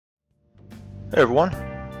Hey everyone,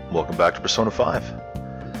 welcome back to Persona 5.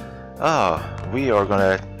 We are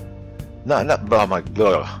gonna... oh my...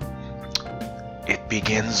 Ugh. It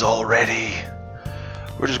begins already.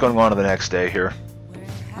 We're just going on to the next day here.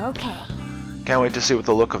 Okay. Can't wait to see what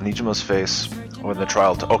the look of Nijima's face when the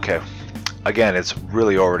trial... Okay, again, it's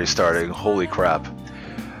really already starting. Holy crap.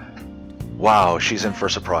 Wow, she's in for a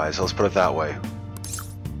surprise, let's put it that way.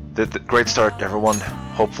 Great start, everyone.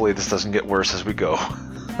 Hopefully this doesn't get worse as we go.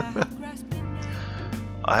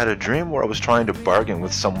 I had a dream where I was trying to bargain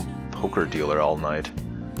with some poker dealer all night.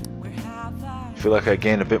 I feel like I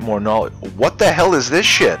gained a bit more knowledge. What the hell is this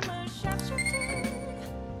shit?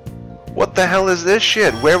 What the hell is this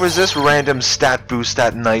shit? Where was this random stat boost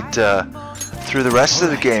at night through the rest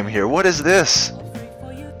of the game here? What is this?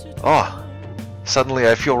 Oh, suddenly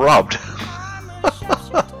I feel robbed.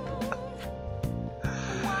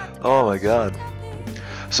 Oh my god.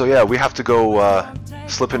 So yeah, we have to go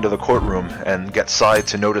slip into the courtroom and get Sai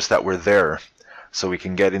to notice that we're there, so we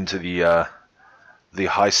can get into the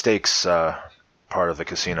high stakes part of the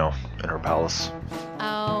casino in her palace.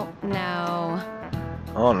 Oh no.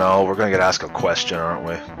 Oh no, we're gonna get asked a question, aren't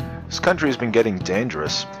we? This country's been getting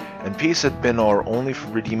dangerous, and peace had been our only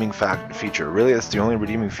redeeming feature. Really, that's the only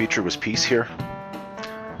redeeming feature was peace here?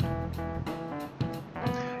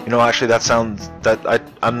 You know, actually, that sounds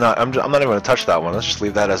I'm not even gonna touch that one. Let's just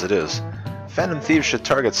leave that as it is. Phantom thieves should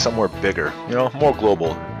target somewhere bigger, you know, more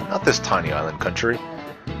global, not this tiny island country.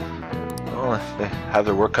 Well, if they have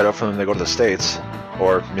their work cut out for them, they go to the States,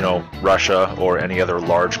 or you know, Russia, or any other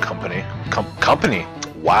large company. Company?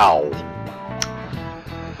 Wow.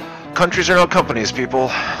 Countries are not companies, people.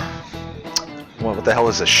 What the hell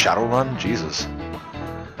is this? Shadowrun? Jesus.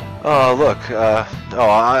 Oh, look.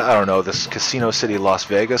 I don't know. This Casino City, Las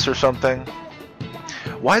Vegas, or something.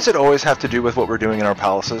 Why does it always have to do with what we're doing in our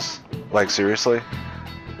palaces? Like, seriously?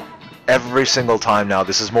 Every single time now,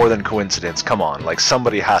 this is more than coincidence. Come on, like,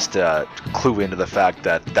 somebody has to clue into the fact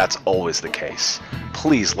that that's always the case.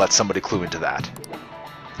 Please let somebody clue into that.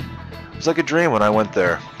 It was like a dream when I went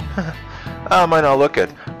there. I might not look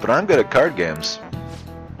it, but I'm good at card games.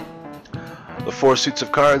 The 4 suits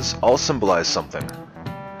of cards all symbolize something.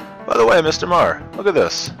 By the way, Mr. Marr, look at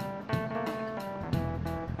this.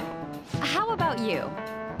 How about you?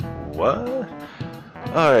 What?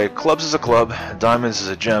 Alright, clubs is a club, diamonds is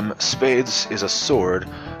a gem, spades is a sword,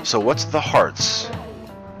 so what's the hearts?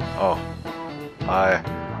 Oh, I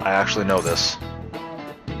actually know this.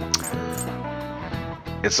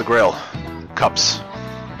 It's the Grail. Cups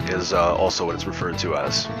is also what it's referred to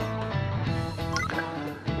as.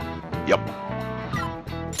 Yep.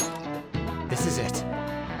 This is it.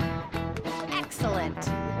 Excellent.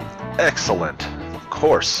 Excellent. Of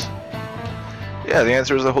course. Yeah, the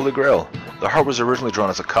answer is the Holy Grail. The heart was originally drawn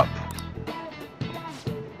as a cup.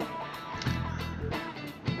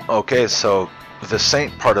 Okay, so the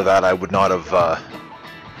saint part of that I would not have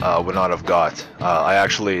got. I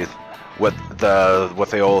actually, what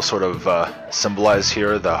they all sort of symbolize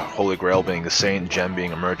here, the Holy Grail being a saint, gem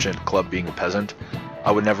being a merchant, club being a peasant. I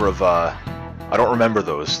would never have. I don't remember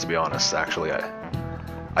those, to be honest. Actually,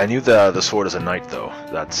 I knew the sword as a knight though.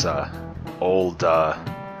 That's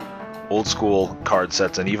old school card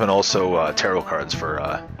sets, and even also tarot cards for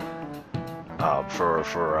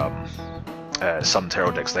some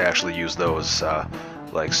tarot decks. They actually use those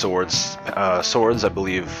like swords, I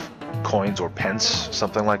believe, coins or pence,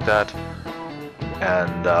 something like that,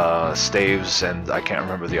 and staves, and I can't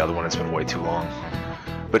remember the other one. It's been way too long.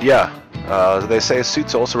 But yeah, they say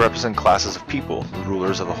suits also represent classes of people. The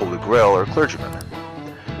rulers of the Holy Grail are clergymen.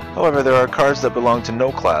 However, there are cards that belong to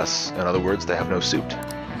no class. In other words, they have no suit.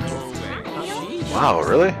 Wow,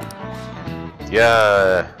 really?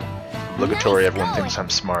 Yeah, obligatory, everyone thinks I'm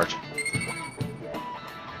smart.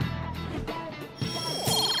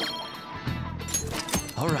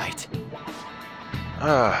 Alright.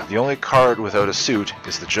 The only card without a suit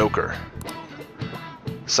is the Joker.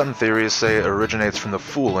 Some theories say it originates from the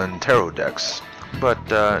Fool in tarot decks, but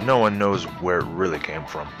no one knows where it really came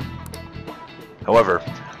from. However,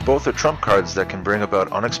 both are trump cards that can bring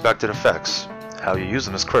about unexpected effects. How you use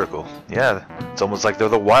them is critical. Yeah, it's almost like they're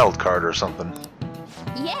the wild card or something.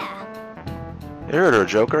 Yeah. You heard her,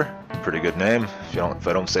 Joker. Pretty good name, if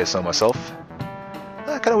I don't say so myself.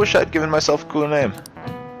 I kinda wish I'd given myself a cooler name.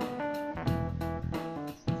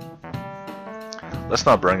 Let's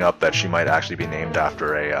not bring up that she might actually be named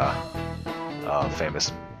after a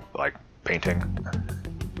famous, like, painting.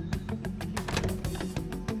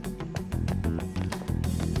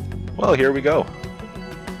 Well, here we go.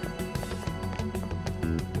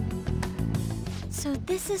 So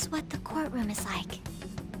this is what the courtroom is like.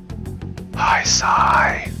 Hi,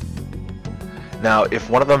 Sai. Now, if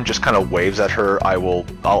one of them just kind of waves at her,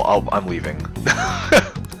 I'm leaving.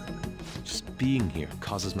 Just being here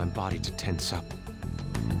causes my body to tense up.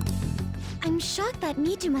 I'm shocked that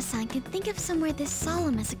Nijima-san could think of somewhere this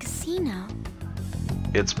solemn as a casino.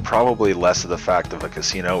 It's probably less of the fact of a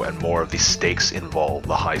casino and more of the stakes involved,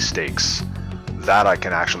 the high stakes. That I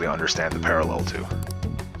can actually understand the parallel to.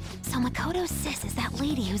 So Makoto's sis is that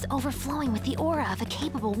lady who's overflowing with the aura of a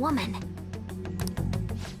capable woman.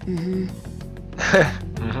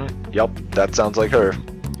 Yup, that sounds like her.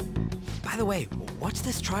 By the way, what's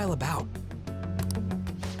this trial about?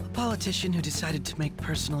 A politician who decided to make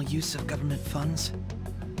personal use of government funds?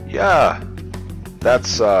 Yeah,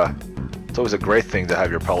 that's, it's always a great thing to have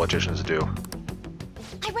your politicians do.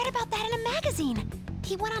 I read about that in a magazine.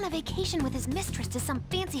 He went on a vacation with his mistress to some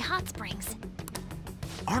fancy hot springs.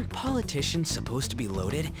 Aren't politicians supposed to be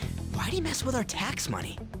loaded? Why'd he mess with our tax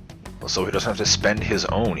money? So he doesn't have to spend his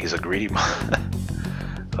own. He's a greedy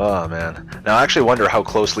Oh man. Now I actually wonder how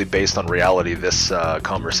closely based on reality this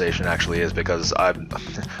conversation actually is, because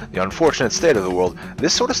the unfortunate state of the world,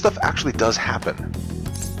 this sort of stuff actually does happen.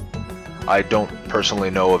 I don't personally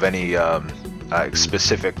know of any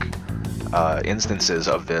specific instances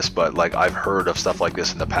of this, but like I've heard of stuff like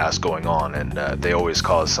this in the past going on, and they always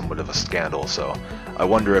cause somewhat of a scandal. So I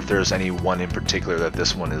wonder if there's any one in particular that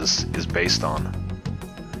this one is based on.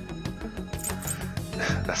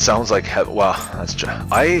 That sounds like wow. That's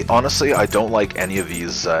I honestly don't like any of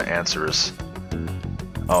these answers.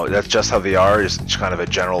 Oh, that's just how they are. Is kind of a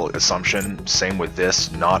general assumption. Same with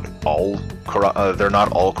this. Not all they're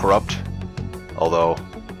not all corrupt. Although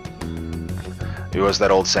it was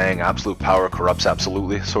that old saying, "Absolute power corrupts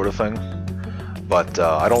absolutely," sort of thing. But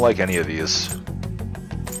I don't like any of these.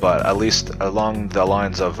 But at least along the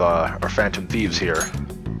lines of our Phantom Thieves here.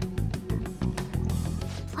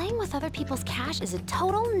 Playing with other people's cash is a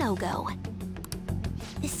total no-go.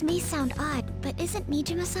 This may sound odd, but isn't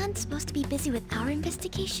Nijima-san supposed to be busy with our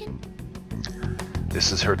investigation?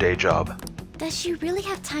 This is her day job. Does she really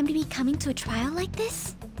have time to be coming to a trial like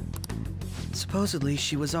this? Supposedly,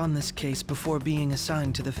 she was on this case before being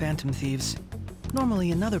assigned to the Phantom Thieves.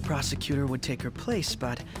 Normally, another prosecutor would take her place,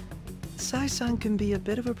 but Sai-san can be a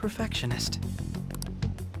bit of a perfectionist.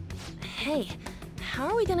 Hey, how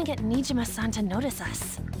are we gonna get Nijima-san to notice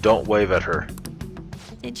us? Don't wave at her.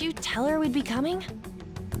 Did you tell her we'd be coming?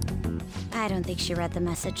 I don't think she read the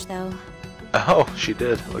message, though. Oh, she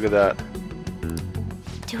did. Look at that.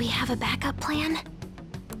 Do we have a backup plan?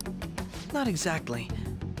 Not exactly,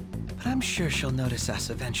 but I'm sure she'll notice us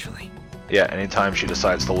eventually. Yeah, anytime she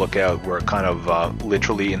decides to look out, we're kind of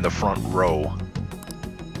literally in the front row.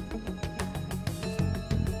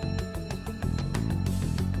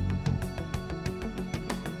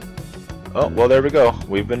 Oh, well, there we go.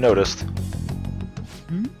 We've been noticed.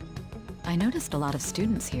 I noticed a lot of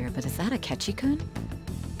students here, but is that Akechi-kun?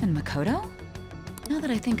 And Makoto? Now that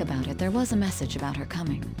I think about it, there was a message about her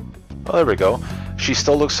coming. Oh, there we go. She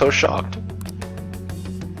still looks so shocked.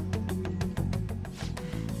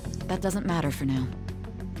 That doesn't matter for now.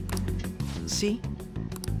 See?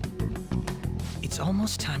 It's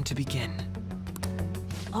almost time to begin.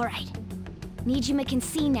 All right. Nijima can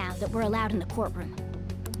see now that we're allowed in the courtroom.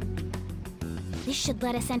 This should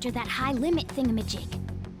let us enter that high-limit thingamajig.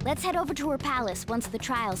 Let's head over to her palace once the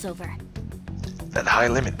trial's over. That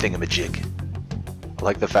high-limit thingamajig. I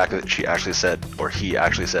like the fact that she actually said, or he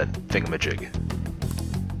actually said, thingamajig.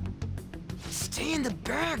 Stay in the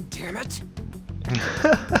bag, damn it!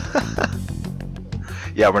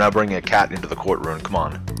 Yeah, we're not bringing a cat into the courtroom. Come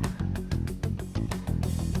on.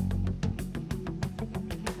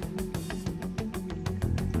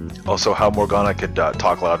 Also, how Morgana could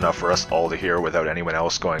talk loud enough for us all to hear without anyone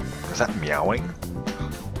else going, is that meowing?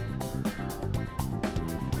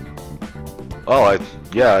 Oh, I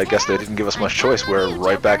guess they didn't give us much choice. We're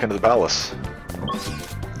right back into the palace.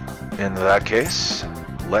 In that case,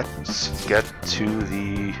 let's get to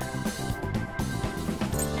the...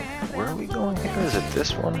 Where are we going here? Is it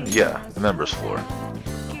this one? Yeah, the members floor.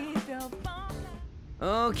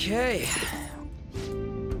 Okay.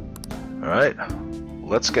 Alright,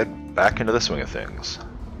 let's get back into the swing of things.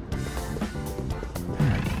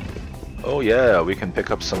 Oh yeah, we can pick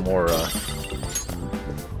up some more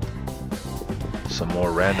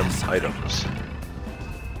random items.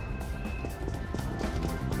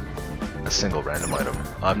 A single random item.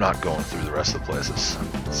 I'm not going through the rest of the places.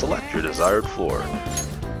 Select your desired floor.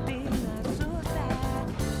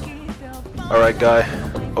 Alright guy,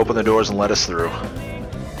 open the doors and let us through.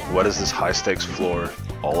 What is this high stakes floor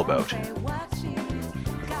all about?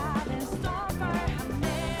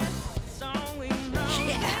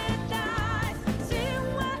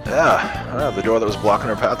 Yeah, the door that was blocking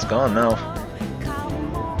our path's gone now.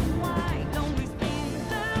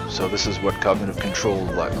 So this is what cognitive control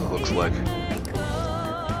looks like.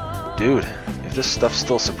 Dude, if this stuff's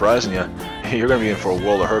still surprising you, you're gonna be in for a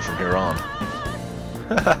world of hurt from here on.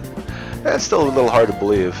 It's still a little hard to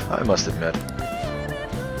believe, I must admit.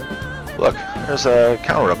 Look, there's a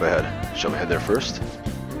counter up ahead. Shall we head there first?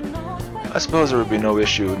 I suppose there would be no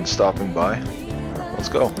issue in stopping by. Let's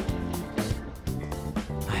go.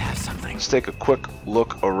 I have something. Let's take a quick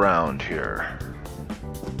look around here.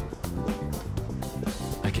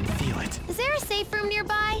 I can feel it. Is there a safe room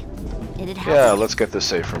nearby? It'd help. Yeah, let's get this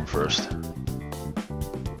safe room first.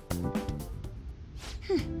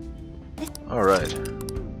 Alright.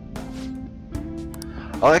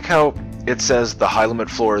 I like how it says the high limit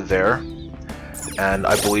floor there, and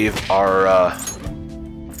I believe our,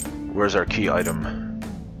 where's our key item?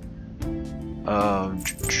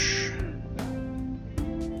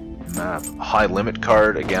 Map. High limit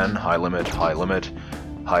card, again, high limit, high limit,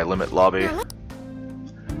 high limit lobby.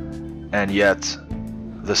 And yet,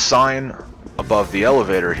 the sign above the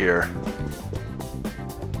elevator here,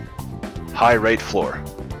 high rate floor.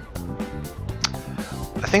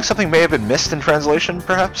 I think something may have been missed in translation,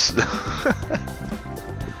 perhaps?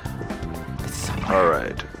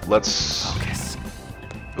 Alright, let's... Focus.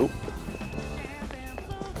 Oh.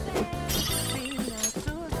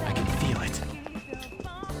 I can feel it.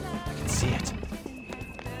 I can see it.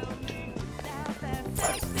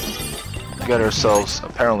 Get ourselves,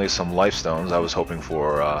 apparently, some life stones. I was hoping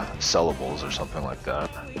for sellables or something like that.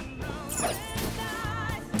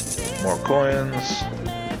 More coins.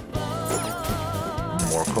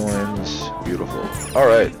 More coins. Beautiful.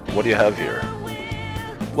 Alright, what do you have here?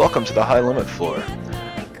 Welcome to the high limit floor.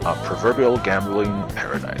 A proverbial gambling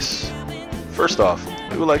paradise. First off,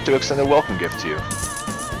 we would like to extend a welcome gift to you.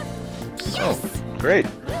 Oh, great.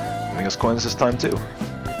 Giving us coins this time too.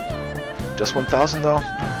 Just 1,000 though?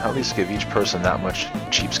 At least give each person that much,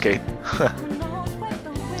 cheapskate.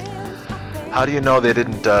 How do you know they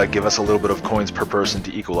didn't give us a little bit of coins per person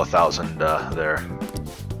to equal 1,000 there?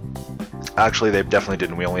 Actually, they definitely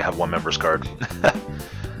didn't. We only have one member's card.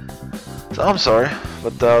 So I'm sorry,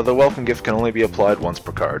 but the welcome gift can only be applied once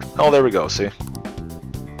per card. Oh, there we go, see?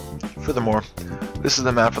 Furthermore, this is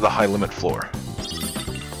the map for the high limit floor.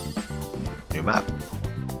 New map.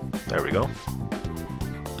 There we go.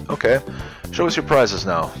 Okay, show us your prizes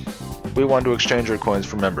now. We want to exchange our coins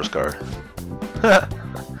for member's card.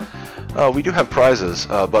 We do have prizes,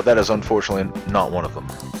 but that is unfortunately not one of them.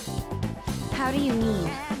 How do you mean?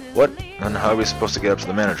 What? And how are we supposed to get up to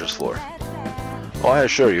the manager's floor? Oh, I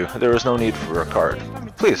assure you, there is no need for a card.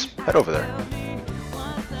 Please, head over there.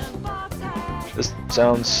 This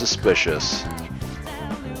sounds suspicious.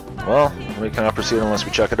 Well, we cannot proceed unless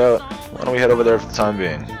we check it out. Why don't we head over there for the time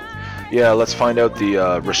being? Yeah, let's find out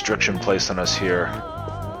the restriction placed on us here.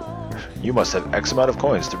 You must have X amount of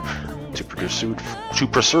coins to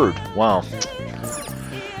pursue. Wow.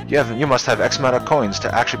 Yeah, you must have X amount of coins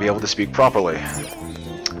to actually be able to speak properly.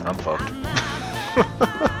 I'm fucked.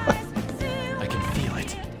 I can feel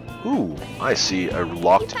it. Ooh, I see a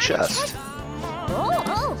locked chest.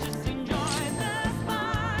 Oh,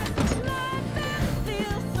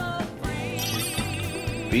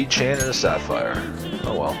 Bead chain and a sapphire.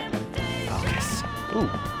 Oh well. Focus. Ooh.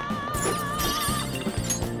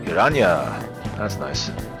 Piranha. That's nice.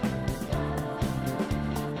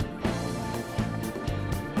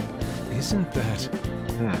 Isn't that...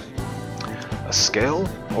 A scale?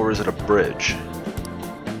 Or is it a bridge?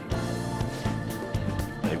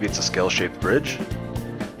 Maybe it's a scale-shaped bridge?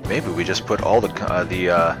 Maybe we just put all the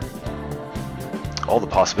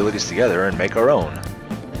possibilities together and make our own.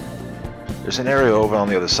 There's an area over on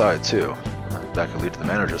the other side too. That could lead to the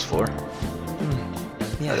manager's floor.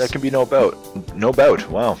 Yes. That can be no bout. No bout.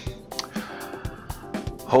 Wow.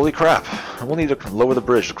 Holy crap. We'll need to lower the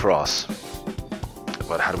bridge to cross.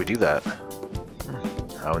 But how do we do that?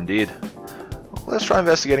 How indeed. Let's try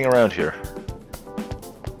investigating around here.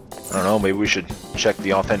 I don't know, maybe we should check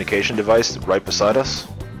the authentication device right beside us.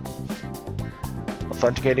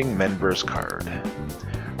 Authenticating member's card.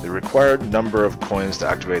 The required number of coins to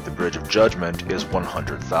activate the Bridge of Judgment is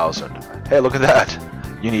 100,000. Hey, look at that!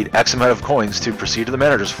 You need X amount of coins to proceed to the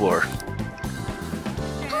manager's floor.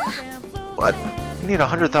 What? You need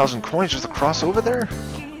 100,000 coins just to cross over there?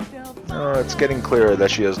 No, it's getting clearer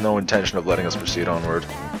that she has no intention of letting us proceed onward.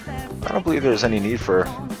 I don't believe there's any need for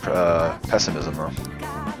pessimism, though.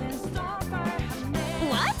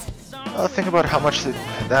 what? Think about how much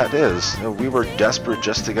that is. We were desperate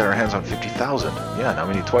just to get our hands on 50,000. Yeah, now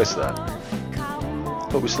we need twice that.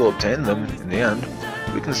 But we still obtained them in the end.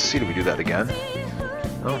 We can see if we do that again.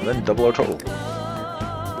 Oh, then double our total.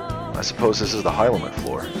 I suppose this is the high limit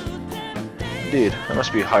floor. Indeed, there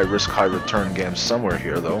must be high risk, high return games somewhere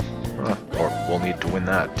here, though. Or we'll need to win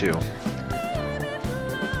that, too.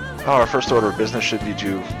 Our first order of business should be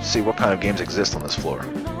to see what kind of games exist on this floor.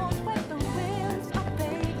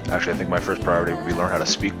 Actually, I think my first priority would be learn how to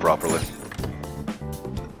speak properly.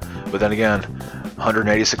 But then again,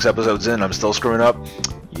 186 episodes in, I'm still screwing up.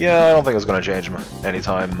 Yeah, I don't think it's going to change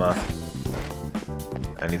anytime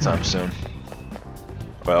soon.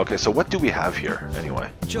 Well, okay, so what do we have here, anyway?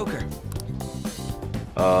 Joker.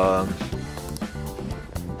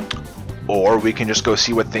 Or we can just go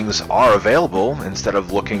see what things are available instead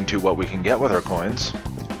of looking to what we can get with our coins.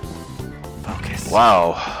 Focus.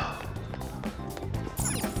 Wow.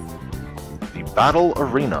 The Battle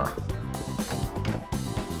Arena.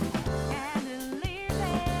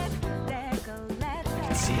 I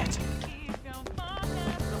can see it.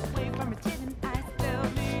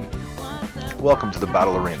 Welcome to the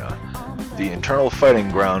Battle Arena, the internal fighting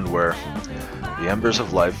ground where the embers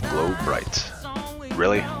of life glow bright.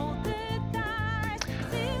 Really?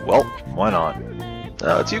 Well, why not?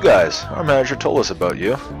 It's you guys. Our manager told us about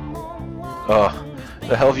you.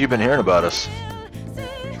 The hell have you been hearing about us?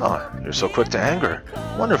 Oh, you're so quick to anger.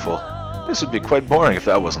 Wonderful. This would be quite boring if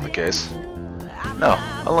that wasn't the case. Now,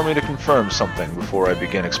 allow me to confirm something before I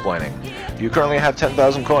begin explaining. Do you currently have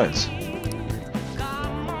 10,000 coins?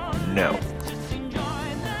 No.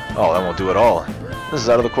 Oh, that won't do at all. This is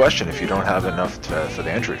out of the question if you don't have enough for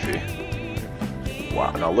the entry fee.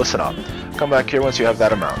 Wow, now listen up. Come back here once you have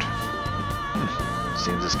that amount.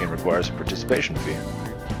 Seems this game requires a participation fee.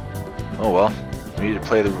 Oh well, we need to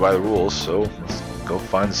play by the rules, so let's go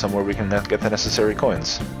find somewhere we can get the necessary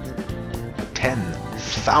coins.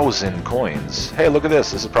 10,000 coins! Hey, look at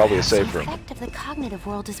this! This is probably a safe room. The effect of the cognitive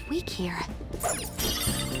world is weak here.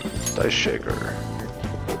 Dice shaker.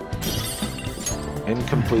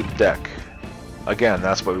 Incomplete deck. Again,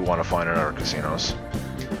 that's what we want to find in our casinos.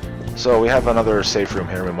 So we have another safe room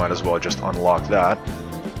here, we might as well just unlock that.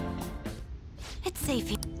 It's safe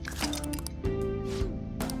here.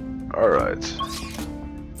 Alright.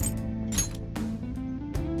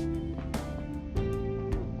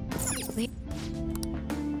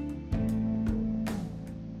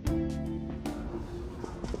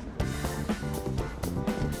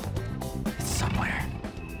 It's somewhere.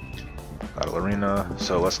 Battle Arena,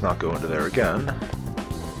 so let's not go into there again.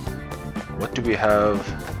 What do we have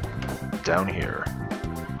down here?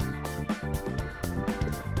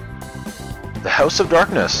 The House of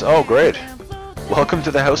Darkness! Oh, great! Welcome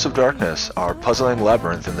to the House of Darkness, our puzzling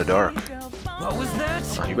labyrinth in the dark. What was that?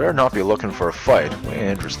 Oh, you better not be looking for a fight. We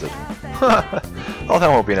ain't interested. Oh, that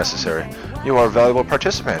won't be necessary. You are valuable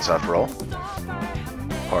participants, after all.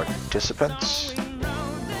 Participants?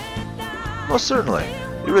 Most certainly.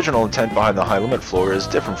 The original intent behind the high limit floor is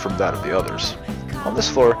different from that of the others. On this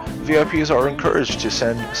floor, VIPs are encouraged to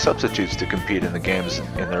send substitutes to compete in the games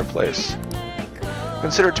in their place.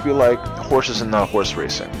 Considered to be like horses in the horse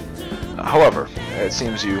racing. However, it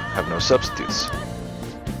seems you have no substitutes.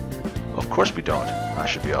 Of course we don't. That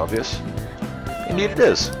should be obvious. Indeed it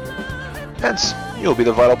is. Hence, you'll be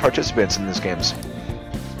the vital participants in these games.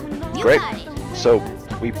 Great. So,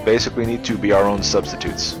 we basically need to be our own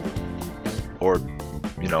substitutes. Or,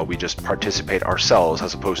 you know, we just participate ourselves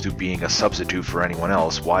as opposed to being a substitute for anyone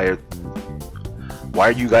else. Why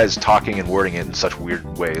are you guys talking and wording it in such weird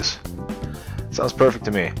ways? Sounds perfect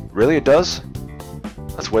to me. Really, it does?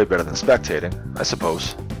 That's way better than spectating, I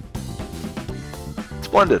suppose.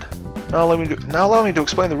 Splendid. Now allow me to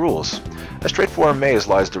explain the rules. A straightforward maze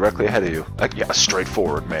lies directly ahead of you. Yeah, a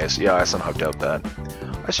straightforward maze. Yeah, I somehow doubt that.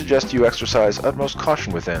 I suggest you exercise utmost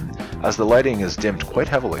caution within, as the lighting is dimmed quite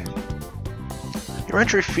heavily. Your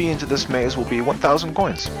entry fee into this maze will be 1,000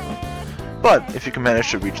 coins. But if you can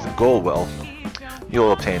manage to reach the goal well,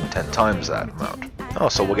 you'll obtain 10 times that amount. Oh,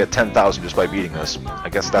 so we'll get 10,000 just by beating this. I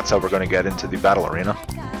guess that's how we're going to get into the battle arena.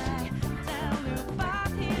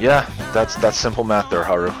 Yeah, that's simple math there,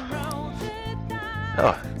 Haru.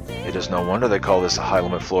 Oh, it is no wonder they call this a high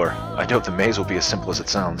limit floor. I doubt the maze will be as simple as it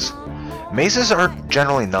sounds. Mazes are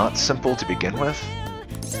generally not simple to begin with.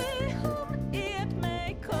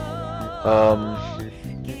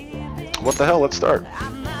 What the hell, let's start.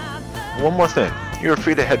 One more thing. You're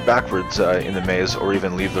free to head backwards in the maze or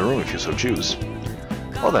even leave the room if you so choose.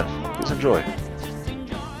 Well then, please enjoy.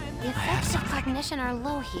 The effects of cognition are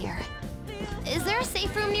low here. Is there a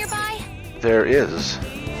safe room nearby? There is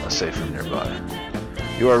a safe room nearby.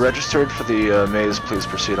 You are registered for the maze, please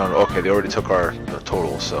proceed on. Okay, they already took our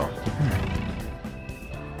total, so.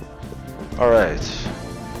 Alright.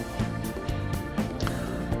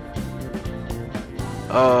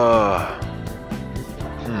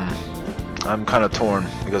 I'm kind of torn,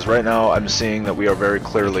 because right now I'm seeing that we are very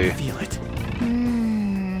clearly... Feel it.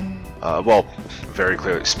 well, very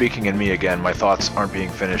clearly. Speaking in me again, my thoughts aren't being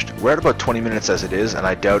finished. We're at about 20 minutes as it is, and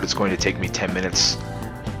I doubt it's going to take me 10 minutes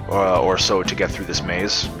or so to get through this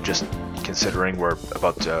maze, just considering we're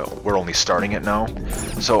only starting it now.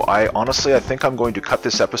 So I think I'm going to cut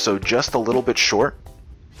this episode just a little bit short.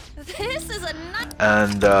 This is a nut.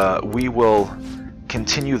 And we will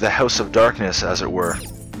continue the House of Darkness, as it were,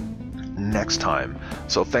 next time.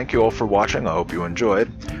 So thank you all for watching. I hope you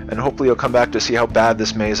enjoyed, and hopefully you'll come back to see how bad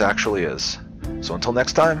this maze actually is. So until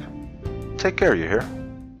next time, take care, you hear?